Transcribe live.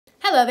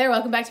Hello there,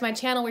 welcome back to my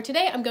channel where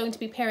today I'm going to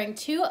be pairing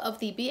two of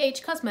the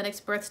BH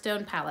Cosmetics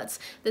Birthstone palettes.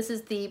 This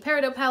is the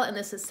Peridot palette and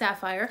this is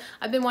Sapphire.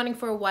 I've been wanting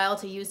for a while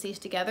to use these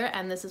together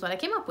and this is what I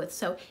came up with.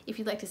 So if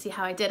you'd like to see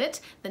how I did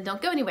it, then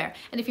don't go anywhere.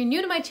 And if you're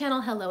new to my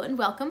channel, hello and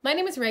welcome. My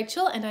name is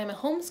Rachel and I'm a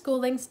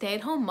homeschooling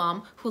stay-at-home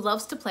mom who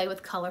loves to play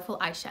with colorful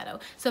eyeshadow.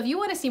 So if you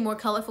want to see more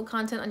colorful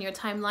content on your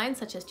timeline,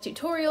 such as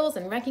tutorials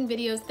and ranking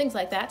videos, things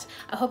like that,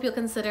 I hope you'll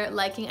consider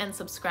liking and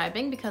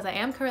subscribing because I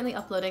am currently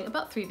uploading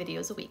about 3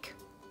 videos a week.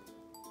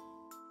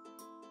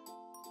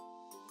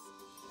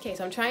 Okay,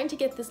 so I'm trying to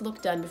get this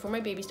look done before my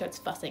baby starts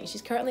fussing.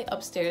 She's currently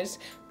upstairs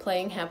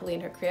playing happily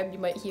in her crib. You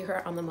might hear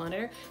her on the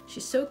monitor.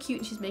 She's so cute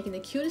and she's making the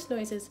cutest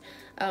noises,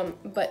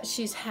 but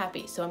she's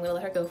happy, so I'm gonna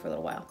let her go for a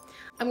little while.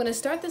 I'm gonna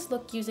start this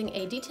look using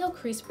a detail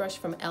crease brush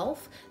from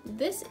e.l.f.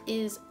 This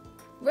is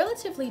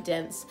relatively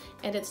dense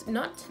and it's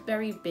not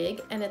very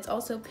big and it's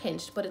also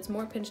pinched, but it's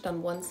more pinched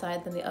on one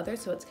side than the other,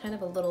 so it's kind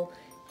of a little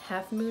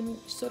half moon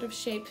sort of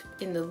shape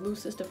in the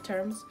loosest of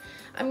terms.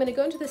 I'm going to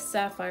go into the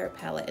Sapphire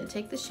palette and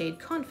take the shade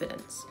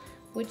Confidence,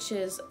 which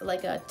is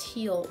like a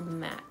teal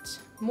matte,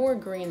 more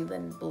green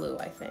than blue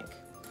I think.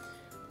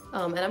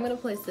 And I'm going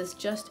to place this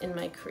just in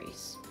my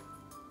crease.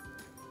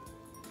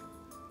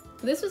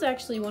 This was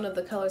actually one of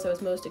the colors I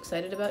was most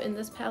excited about in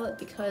this palette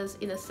because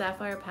in a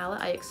Sapphire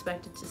palette I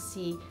expected to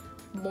see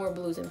more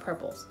blues and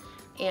purples,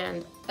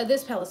 and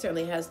this palette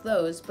certainly has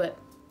those, but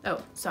oh,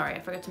 sorry, I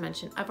forgot to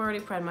mention, I've already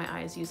primed my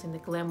eyes using the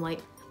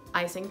Glamlight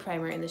Icing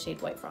Primer in the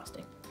shade White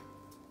Frosting.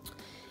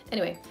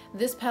 Anyway,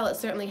 this palette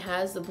certainly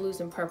has the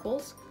blues and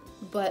purples,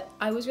 but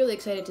I was really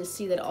excited to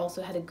see that it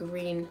also had a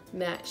green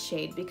matte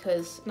shade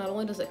because not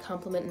only does it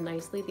complement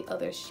nicely the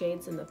other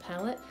shades in the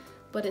palette,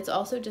 but it's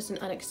also just an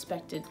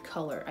unexpected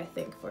color, I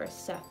think, for a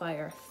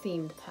Sapphire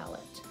themed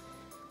palette.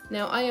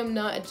 Now, I am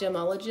not a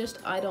gemologist.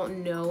 I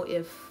don't know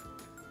if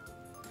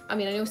I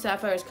know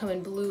sapphires come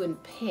in blue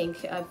and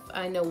pink.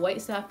 I know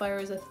white sapphire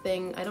is a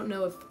thing. I don't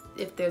know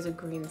if there's a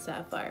green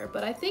sapphire,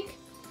 but I think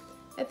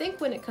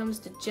when it comes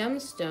to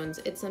gemstones,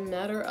 it's a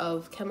matter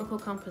of chemical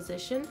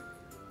composition,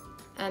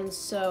 and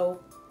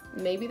so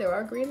maybe there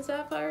are green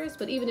sapphires,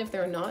 but even if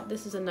there are not,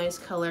 this is a nice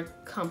color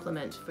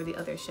complement for the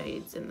other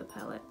shades in the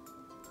palette.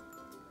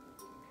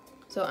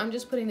 So I'm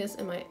just putting this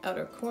in my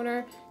outer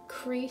corner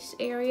crease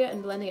area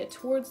and blending it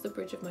towards the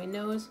bridge of my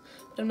nose,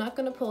 but I'm not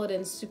going to pull it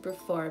in super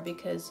far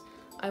because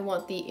I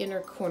want the inner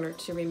corner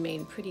to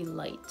remain pretty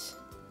light,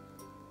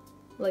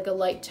 like a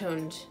light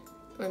toned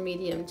or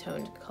medium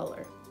toned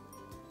color.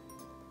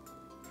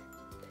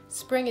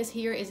 Spring is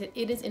here, it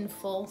is in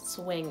full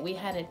swing. We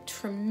had a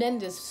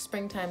tremendous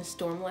springtime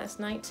storm last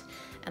night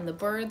and the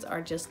birds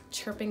are just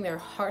chirping their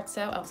hearts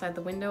out outside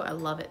the window. I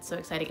love it, so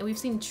exciting. And we've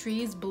seen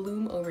trees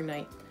bloom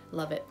overnight.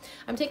 Love it.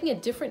 I'm taking a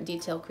different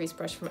detail crease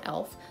brush from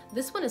e.l.f.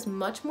 This one is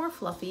much more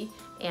fluffy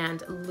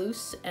and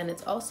loose, and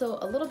it's also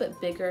a little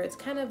bit bigger.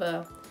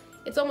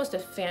 It's almost a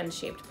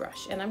fan-shaped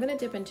brush, and I'm going to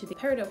dip into the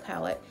Peridot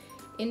palette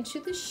into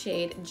the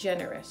shade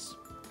Generous.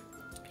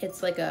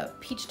 It's like a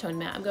peach tone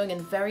matte. I'm going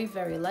in very,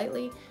 very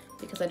lightly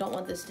because I don't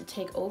want this to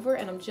take over,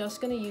 and I'm just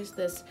going to use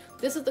this.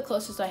 This is the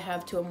closest I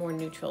have to a more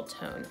neutral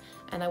tone,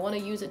 and I want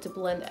to use it to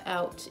blend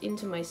out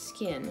into my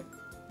skin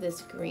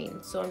this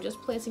green. So I'm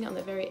just placing it on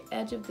the very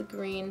edge of the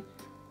green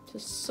to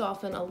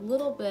soften a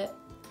little bit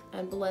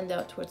and blend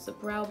out towards the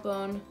brow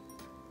bone.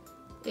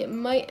 It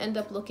might end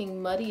up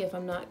looking muddy if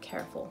I'm not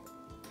careful.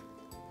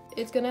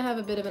 It's gonna have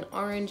a bit of an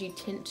orangey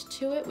tint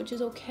to it, which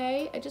is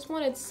okay. I just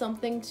wanted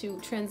something to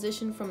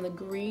transition from the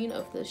green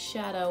of the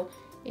shadow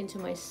into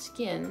my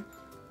skin,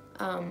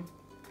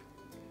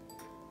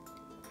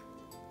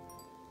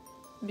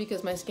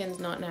 because my skin's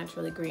not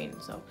naturally green.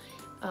 So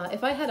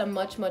if I had a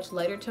much, much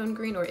lighter tone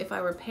green, or if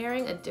I were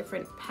pairing a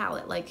different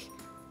palette, like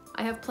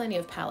I have plenty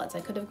of palettes,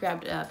 I could have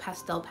grabbed a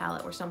pastel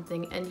palette or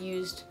something and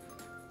used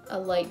a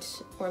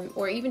light,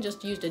 or even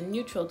just used a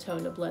neutral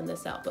tone to blend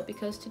this out, but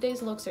because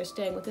today's looks are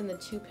staying within the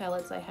 2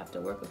 palettes, I have to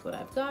work with what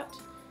I've got,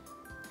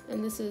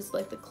 and this is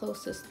like the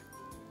closest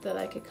that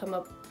I could come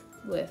up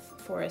with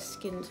for a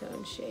skin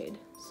tone shade.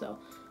 So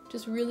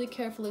just really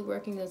carefully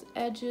working those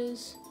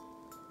edges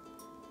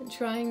and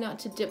trying not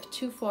to dip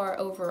too far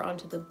over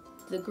onto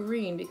the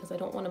green because I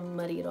don't want to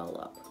muddy it all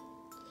up.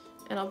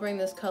 And I'll bring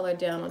this color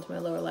down onto my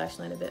lower lash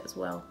line a bit as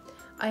well.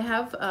 I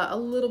have a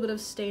little bit of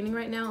staining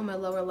right now on my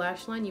lower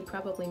lash line. You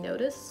probably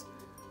notice.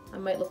 I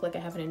might look like I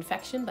have an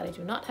infection, but I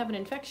do not have an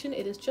infection.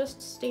 It is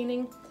just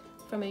staining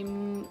from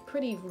a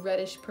pretty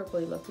reddish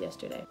purpley look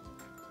yesterday,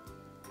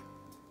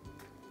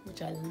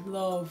 which I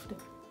loved.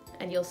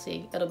 And you'll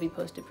see, it'll be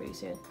posted pretty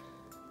soon.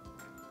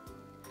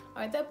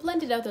 Alright, that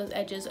blended out those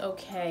edges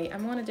okay. I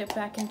want to dip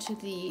back into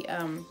the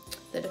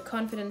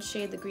Confidence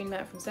shade, the green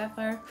matte from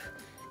Sapphire,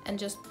 and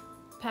just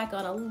pack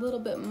on a little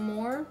bit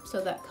more so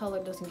that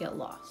color doesn't get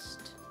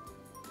lost.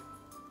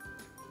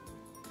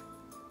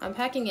 I'm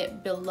packing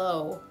it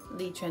below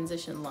the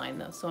transition line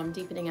though, so I'm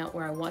deepening out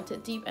where I want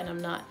it deep and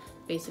I'm not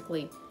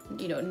basically,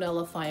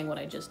 nullifying what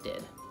I just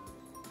did.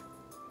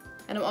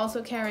 And I'm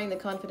also carrying the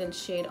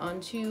Confidence shade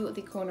onto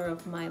the corner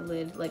of my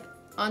lid, like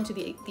onto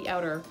the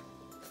outer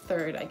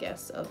third, I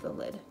guess, of the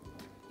lid.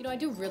 You know, I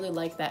do really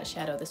like that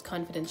shadow, this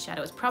Confidence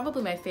shadow. It's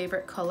probably my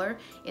favorite color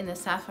in the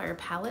Sapphire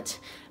palette,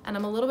 and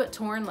I'm a little bit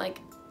torn,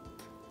 like,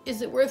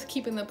 is it worth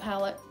keeping the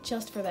palette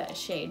just for that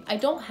shade? I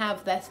don't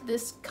have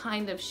this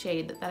kind of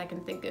shade that I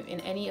can think of in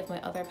any of my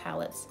other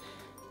palettes.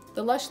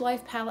 The Lush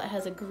Life palette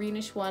has a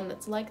greenish one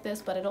that's like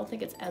this, but I don't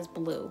think it's as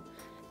blue.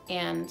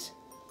 And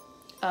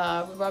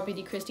Raw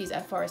Beauty Christie's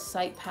FR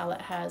Sight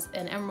palette has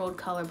an emerald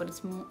color, but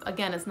it's,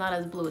 again, it's not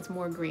as blue, it's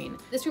more green.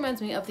 This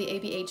reminds me of the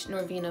ABH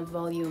Norvina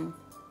Volume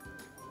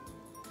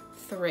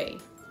 3,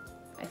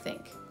 I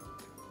think.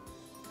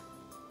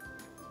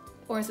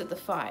 Or is it the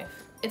 5?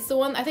 It's the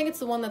one, I think it's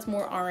the one that's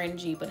more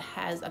orangey, but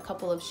has a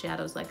couple of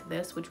shadows like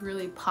this, which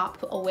really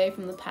pop away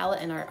from the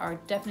palette and are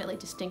definitely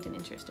distinct and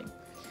interesting.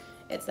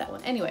 It's that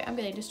one. Anyway, I'm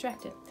getting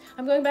distracted.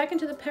 I'm going back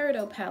into the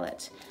Peridot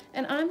palette,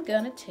 and I'm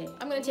gonna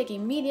take a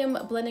medium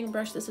blending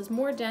brush. This is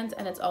more dense,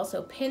 and it's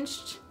also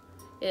pinched.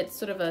 It's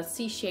sort of a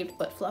C-shaped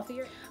but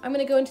fluffier. I'm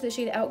gonna go into the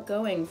shade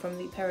Outgoing from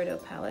the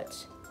Peridot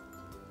palette,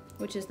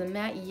 which is the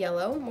matte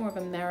yellow, more of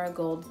a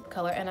marigold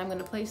color, and I'm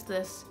gonna place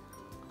this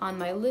on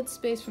my lid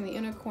space from the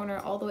inner corner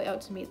all the way out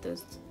to meet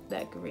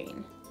that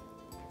green.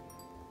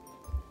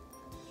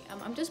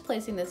 I'm just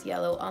placing this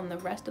yellow on the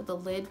rest of the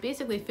lid,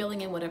 basically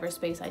filling in whatever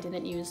space I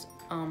didn't use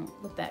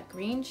with that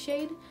green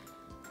shade.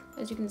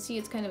 As you can see,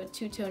 it's kind of a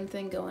two-tone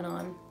thing going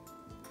on.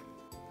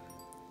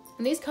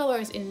 And these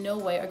colors in no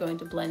way are going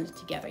to blend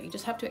together. You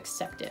just have to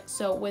accept it.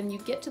 So when you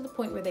get to the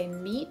point where they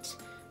meet,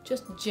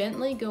 just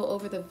gently go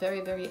over the very,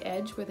 very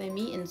edge where they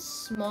meet in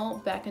small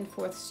back and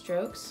forth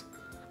strokes.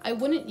 I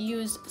wouldn't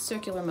use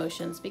circular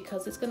motions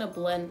because it's gonna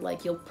blend,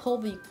 like you'll pull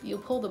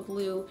the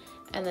blue,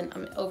 and then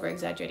I'm over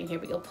exaggerating here,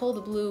 but you'll pull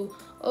the blue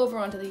over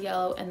onto the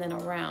yellow and then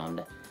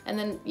around. And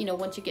then, you know,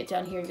 once you get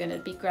down here, you're gonna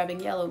be grabbing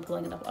yellow and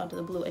pulling it up onto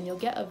the blue, and you'll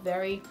get a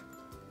very,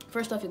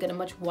 first off, you'll get a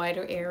much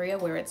wider area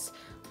where it's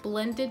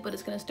blended, but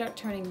it's gonna start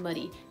turning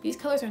muddy. These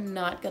colors are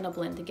not gonna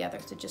blend together,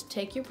 so just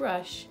take your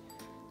brush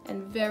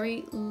and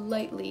very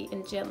lightly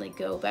and gently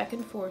go back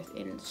and forth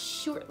in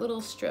short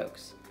little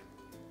strokes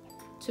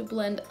to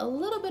blend a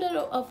little bit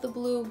of the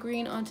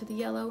blue-green onto the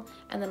yellow,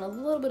 and then a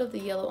little bit of the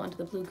yellow onto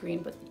the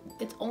blue-green, but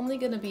it's only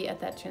gonna be at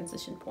that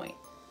transition point.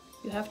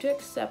 You have to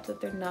accept that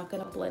they're not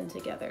gonna blend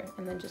together,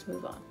 and then just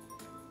move on.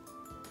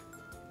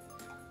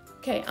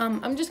 Okay,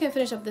 I'm just gonna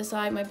finish up this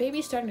eye. My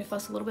baby's starting to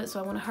fuss a little bit, so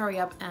I wanna hurry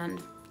up and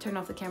turn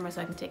off the camera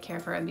so I can take care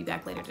of her and be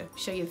back later to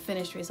show you the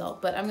finished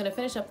result. But I'm gonna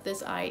finish up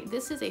this eye.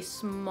 This is a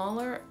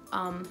smaller,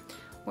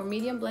 more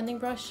medium blending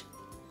brush.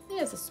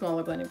 Yeah, it's a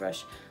smaller blending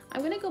brush.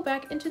 I'm gonna go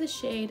back into the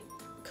shade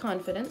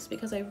Confidence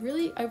because I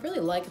really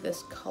like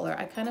this color.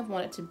 I kind of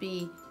want it to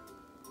be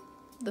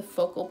the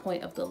focal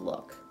point of the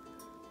look.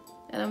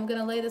 And I'm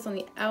gonna lay this on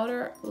the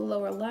outer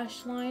lower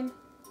lash line,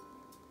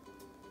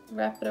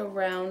 wrap it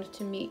around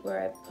to meet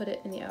where I put it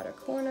in the outer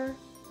corner.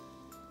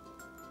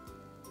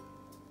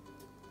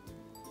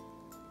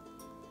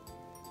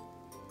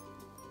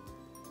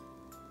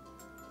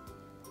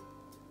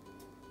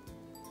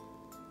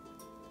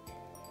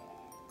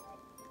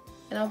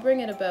 And I'll bring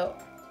it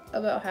about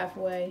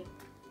halfway.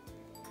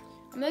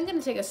 I'm then going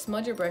to take a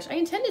smudger brush. I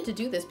intended to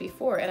do this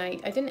before, and I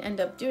didn't end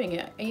up doing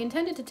it. I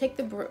intended to take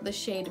the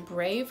shade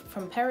Brave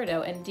from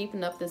Peridot and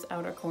deepen up this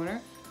outer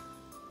corner.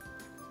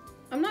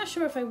 I'm not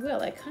sure if I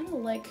will. I kind of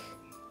like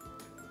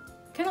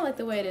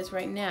the way it is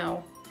right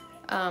now.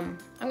 I'm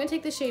going to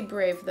take the shade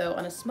Brave, though,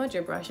 on a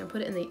smudger brush and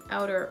put it in the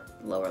outer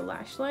lower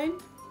lash line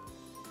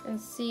and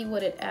see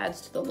what it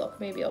adds to the look.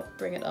 Maybe I'll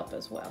bring it up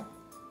as well.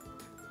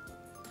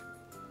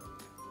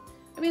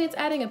 I mean, it's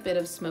adding a bit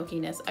of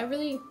smokiness.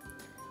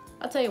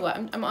 I'll tell you what,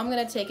 I'm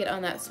gonna take it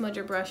on that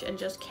smudger brush and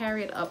just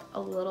carry it up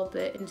a little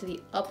bit into the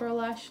upper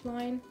lash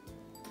line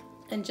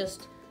and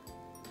just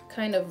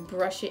kind of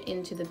brush it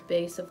into the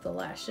base of the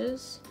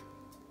lashes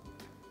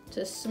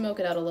to smoke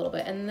it out a little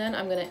bit. And then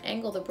I'm gonna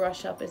angle the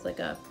brush up as like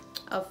a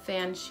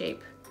fan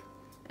shape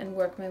and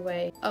work my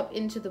way up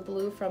into the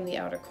blue from the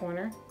outer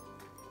corner.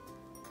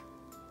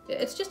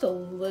 It's just a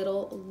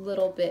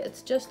little bit.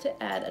 It's just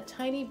to add a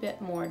tiny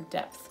bit more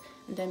depth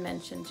and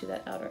dimension to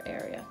that outer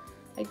area.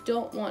 I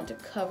don't want to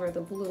cover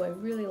the blue. I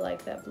really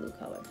like that blue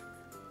color.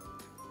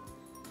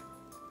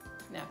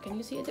 Now, can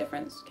you see a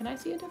difference? Can I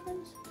see a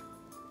difference?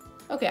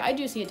 Okay, I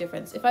do see a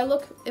difference. If I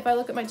look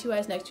at my two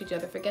eyes next to each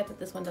other, forget that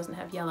this one doesn't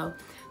have yellow.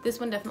 This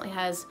one definitely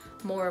has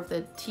more of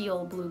the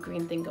teal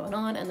blue-green thing going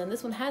on, and then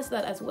this one has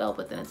that as well,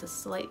 but then it's a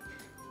slight,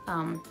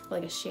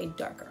 like a shade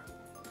darker.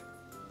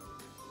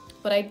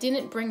 But I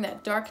didn't bring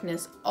that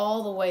darkness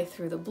all the way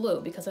through the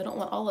blue because I don't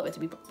want all of it to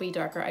be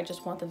darker. I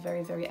just want the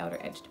very, very outer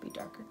edge to be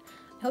darker.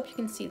 I hope you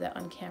can see that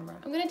on camera.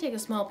 I'm gonna take a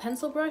small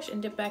pencil brush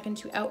and dip back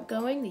into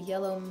Outgoing, the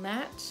yellow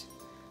matte.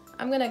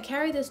 I'm gonna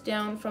carry this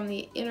down from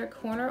the inner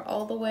corner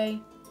all the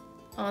way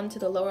onto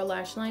the lower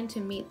lash line to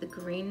meet the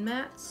green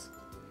mattes.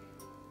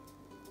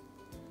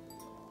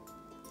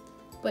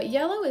 But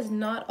yellow is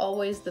not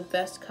always the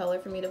best color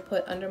for me to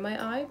put under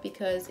my eye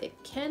because it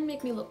can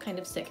make me look kind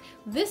of sick.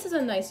 This is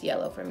a nice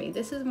yellow for me.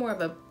 This is more of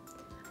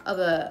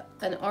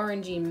an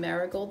orangey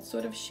marigold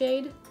sort of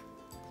shade.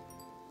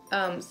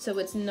 So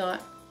it's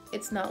not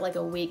it's not like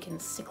a weak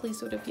and sickly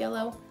sort of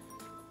yellow.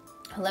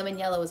 Lemon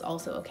yellow is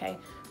also okay.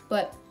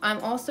 But I'm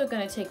also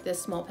going to take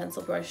this small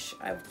pencil brush.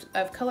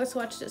 I've color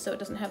swatched it so it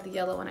doesn't have the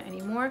yellow on it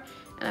anymore.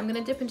 And I'm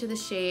going to dip into the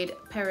shade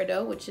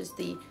Peridot, which is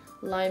the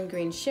lime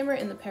green shimmer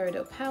in the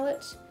Peridot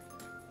palette.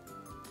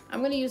 I'm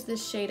going to use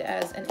this shade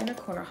as an inner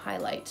corner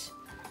highlight.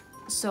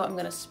 So I'm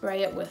going to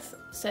spray it with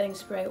setting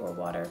spray or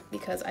water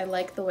because I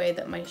like the way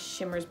that my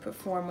shimmers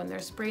perform when they're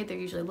sprayed. They're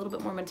usually a little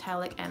bit more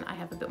metallic and I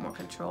have a bit more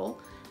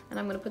control. And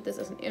I'm going to put this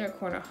as an inner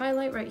corner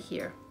highlight right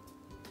here.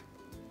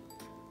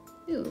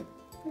 Ooh,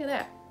 look at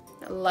that.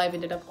 That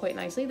livened it up quite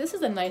nicely. This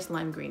is a nice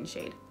lime green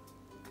shade.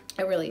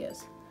 It really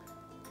is.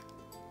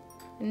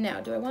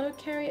 Now, do I want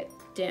to carry it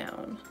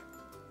down?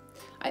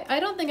 I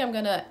don't think I'm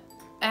going to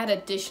add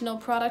additional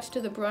product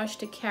to the brush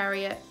to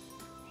carry it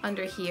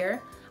under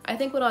here. I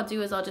think what I'll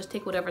do is I'll just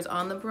take whatever's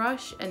on the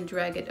brush and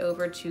drag it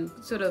over to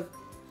sort of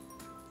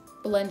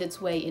blend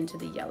its way into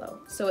the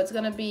yellow. So it's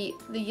going to be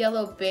the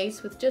yellow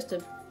base with just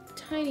a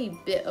tiny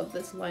bit of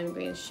this lime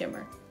green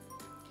shimmer.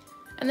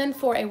 And then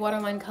for a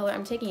waterline color,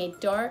 I'm taking a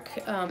dark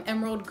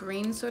emerald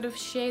green sort of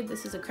shade.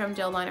 This is a creme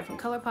gel liner from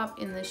ColourPop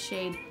in the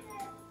shade,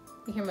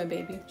 you hear my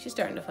baby, she's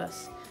starting to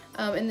fuss,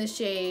 in the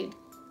shade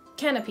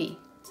Canopy.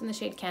 It's in the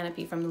shade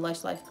Canopy from the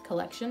Lush Life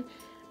collection.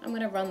 I'm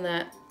going to run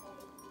that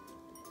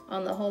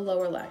on the whole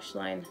lower lash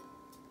line.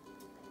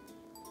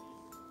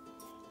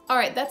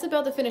 Alright, that's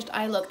about the finished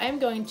eye look. I'm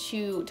going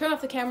to turn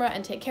off the camera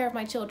and take care of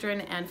my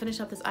children and finish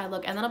up this eye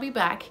look, and then I'll be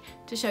back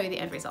to show you the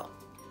end result.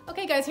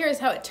 Okay guys, here's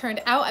how it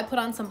turned out. I put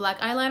on some black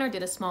eyeliner,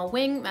 did a small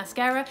wing,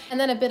 mascara, and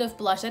then a bit of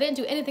blush. I didn't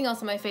do anything else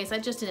on my face, I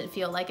just didn't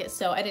feel like it,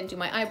 so I didn't do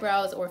my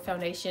eyebrows or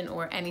foundation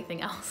or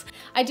anything else.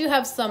 I do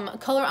have some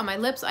color on my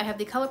lips. I have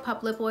the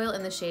ColourPop lip oil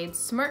in the shade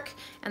Smirk,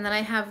 and then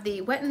I have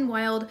the Wet n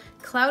Wild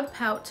Cloud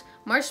Pout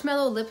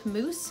Marshmallow Lip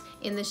Mousse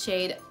in the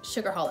shade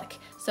Sugarholic.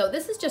 So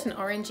this is just an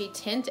orangey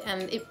tint,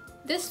 and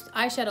this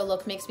eyeshadow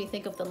look makes me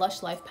think of the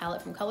Lush Life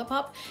palette from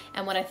ColourPop,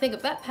 and when I think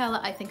of that palette,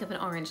 I think of an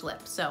orange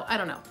lip. So I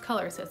don't know,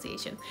 color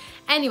association.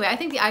 Anyway, I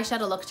think the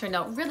eyeshadow look turned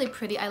out really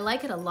pretty. I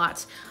like it a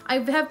lot. I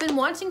have been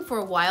wanting for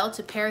a while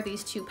to pair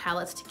these two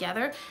palettes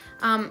together.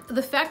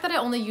 The fact that I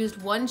only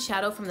used one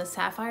shadow from the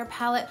Sapphire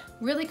palette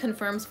really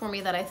confirms for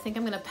me that I think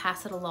I'm gonna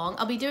pass it along.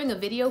 I'll be doing a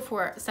video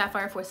for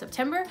Sapphire for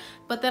September,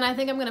 but then I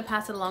think I'm gonna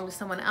pass it along to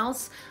someone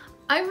else.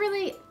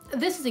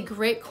 This is a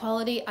great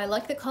quality. I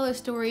like the color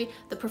story.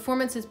 The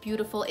performance is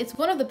beautiful. It's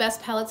one of the best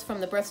palettes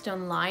from the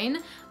Birthstone line,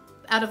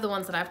 out of the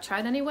ones that I've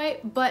tried anyway,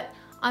 but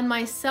on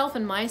myself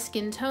and my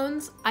skin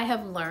tones, I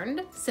have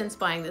learned since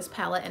buying this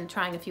palette and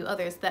trying a few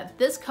others that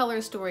this color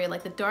story,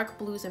 like the dark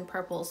blues and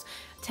purples,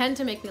 tend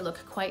to make me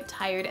look quite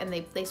tired, and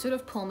they sort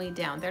of pull me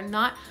down. They're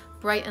not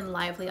bright and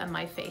lively on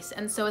my face.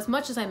 And so as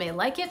much as I may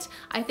like it,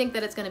 I think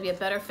that it's gonna be a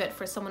better fit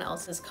for someone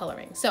else's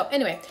coloring. So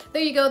anyway,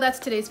 there you go, that's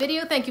today's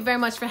video. Thank you very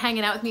much for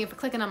hanging out with me and for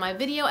clicking on my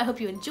video. I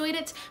hope you enjoyed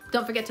it.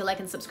 Don't forget to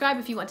like and subscribe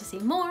if you want to see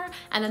more.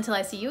 And until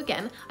I see you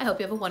again, I hope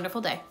you have a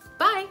wonderful day.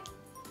 Bye!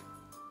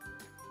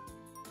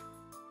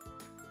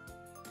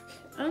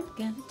 I'm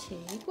gonna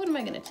take, what am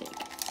I gonna take?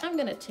 I'm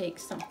gonna take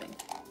something.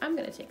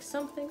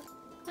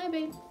 Hi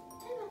babe.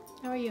 Hello.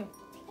 How are you?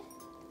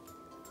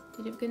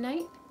 Did you have a good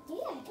night? Yeah,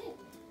 I did.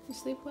 You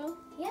sleep well?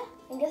 Yeah,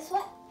 and guess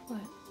what?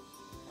 What?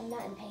 I'm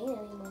not in pain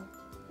anymore.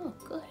 Oh,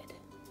 good.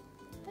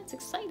 That's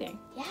exciting.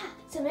 Yeah,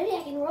 so maybe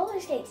I can roller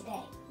skate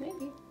today.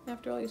 Maybe,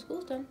 after all your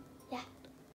school's done.